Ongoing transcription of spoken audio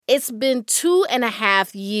It's been 2.5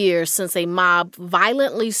 years since a mob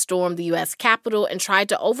violently stormed the U.S. Capitol and tried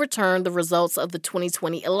to overturn the results of the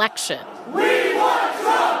 2020 election. We want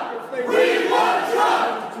Trump! We want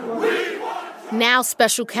Trump! We want Trump! Now,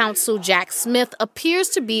 Special Counsel Jack Smith appears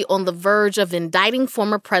to be on the verge of indicting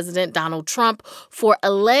former President Donald Trump for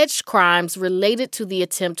alleged crimes related to the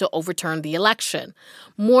attempt to overturn the election.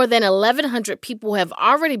 More than 1,100 people have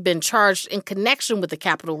already been charged in connection with the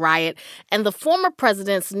Capitol riot, and the former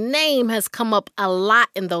president's name has come up a lot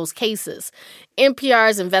in those cases.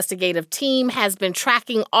 NPR's investigative team has been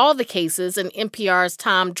tracking all the cases, and NPR's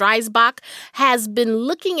Tom Dreisbach has been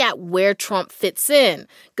looking at where Trump fits in.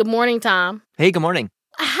 Good morning, Tom. Hey, good morning.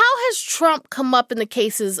 How has Trump come up in the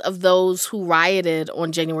cases of those who rioted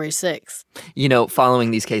on January 6th? You know,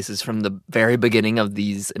 following these cases from the very beginning of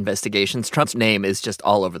these investigations, Trump's name is just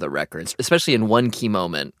all over the records, especially in one key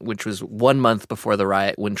moment, which was 1 month before the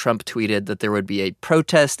riot when Trump tweeted that there would be a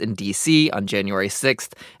protest in D.C. on January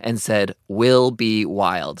 6th and said, "Will be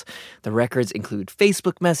wild." The records include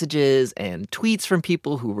Facebook messages and tweets from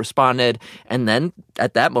people who responded, and then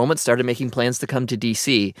at that moment started making plans to come to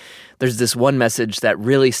D.C. There's this one message that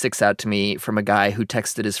really sticks out to me from a guy who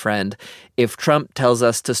texted his friend, "If Trump tells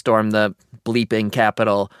us to storm the bleeping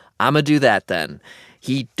Capitol, I'ma do that then."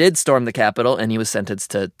 He did storm the Capitol, and he was sentenced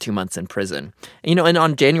to 2 months in prison. And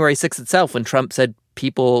on January 6th itself, when Trump said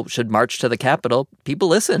people should march to the Capitol, people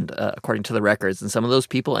listened, according to the records, and some of those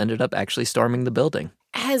people ended up actually storming the building.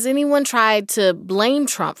 Has anyone tried to blame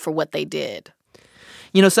Trump for what they did?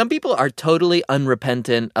 Some people are totally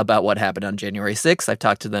unrepentant about what happened on January 6th. I've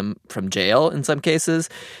talked to them from jail in some cases.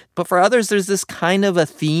 But for others, there's this kind of a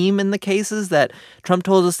theme in the cases that Trump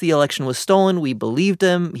told us the election was stolen. We believed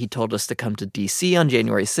him. He told us to come to D.C. on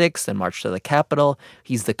January 6th and march to the Capitol.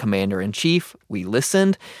 He's the commander-in-chief. We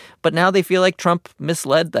listened. But now they feel like Trump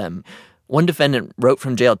misled them. One defendant wrote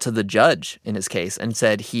from jail to the judge in his case and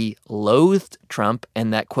said he loathed Trump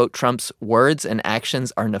and that, quote, Trump's words and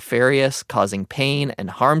actions are nefarious, causing pain and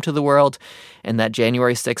harm to the world, and that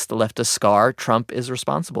January 6th left a scar Trump is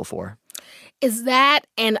responsible for. Is that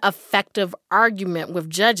an effective argument with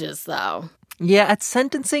judges, though? Yeah, at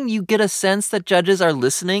sentencing, you get a sense that judges are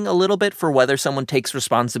listening a little bit for whether someone takes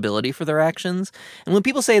responsibility for their actions. And when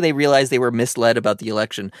people say they realize they were misled about the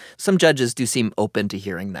election, some judges do seem open to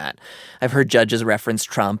hearing that. I've heard judges reference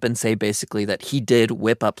Trump and say basically that he did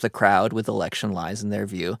whip up the crowd with election lies in their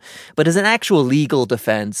view. But as an actual legal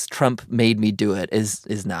defense, Trump made me do it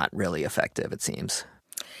is not really effective, it seems.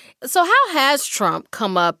 So how has Trump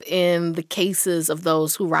come up in the cases of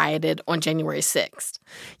those who rioted on January 6th?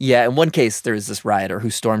 Yeah, in one case, there was this rioter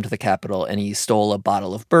who stormed the Capitol and he stole a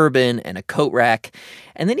bottle of bourbon and a coat rack.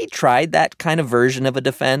 And then he tried that kind of version of a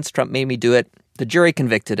defense. Trump made me do it. The jury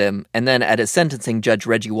convicted him, and then at his sentencing, Judge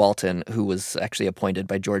Reggie Walton, who was actually appointed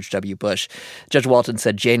by George W. Bush, Judge Walton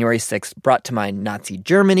said January 6th brought to mind Nazi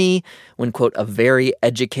Germany when, quote, a very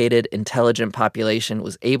educated, intelligent population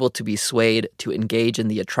was able to be swayed to engage in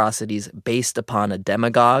the atrocities based upon a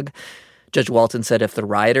demagogue. Judge Walton said if the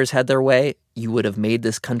rioters had their way, you would have made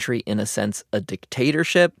this country, in a sense, a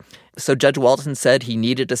dictatorship. So Judge Walton said he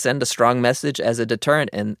needed to send a strong message as a deterrent,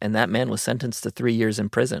 and that man was sentenced to 3 years in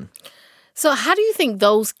prison. So how do you think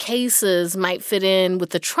those cases might fit in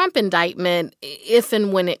with the Trump indictment if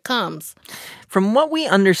and when it comes? From what we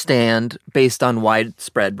understand, based on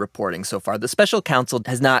widespread reporting so far, the special counsel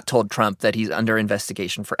has not told Trump that he's under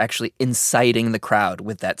investigation for actually inciting the crowd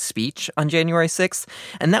with that speech on January 6th.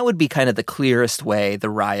 And that would be kind of the clearest way the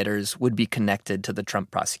rioters would be connected to the Trump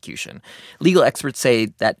prosecution. Legal experts say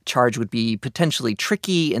that charge would be potentially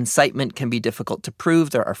tricky. Incitement can be difficult to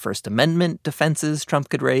prove. There are First Amendment defenses Trump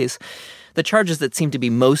could raise. The charges that seem to be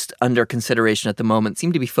most under consideration at the moment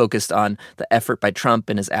seem to be focused on the effort by Trump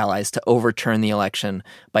and his allies to overturn the election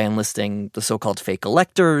by enlisting the so-called fake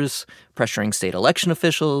electors, pressuring state election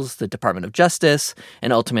officials, the Department of Justice,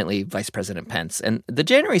 and ultimately Vice President Pence. And the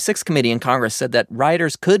January 6th committee in Congress said that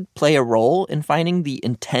rioters could play a role in finding the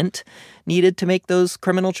intent needed to make those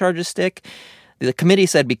criminal charges stick. The committee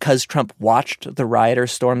said because Trump watched the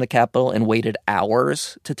rioters storm the Capitol and waited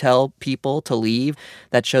hours to tell people to leave,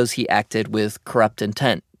 that shows he acted with corrupt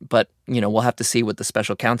intent. But, we'll have to see what the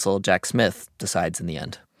special counsel, Jack Smith, decides in the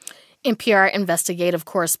end. NPR investigative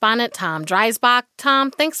correspondent Tom Dreisbach. Tom,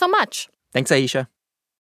 thanks so much. Thanks, Aisha.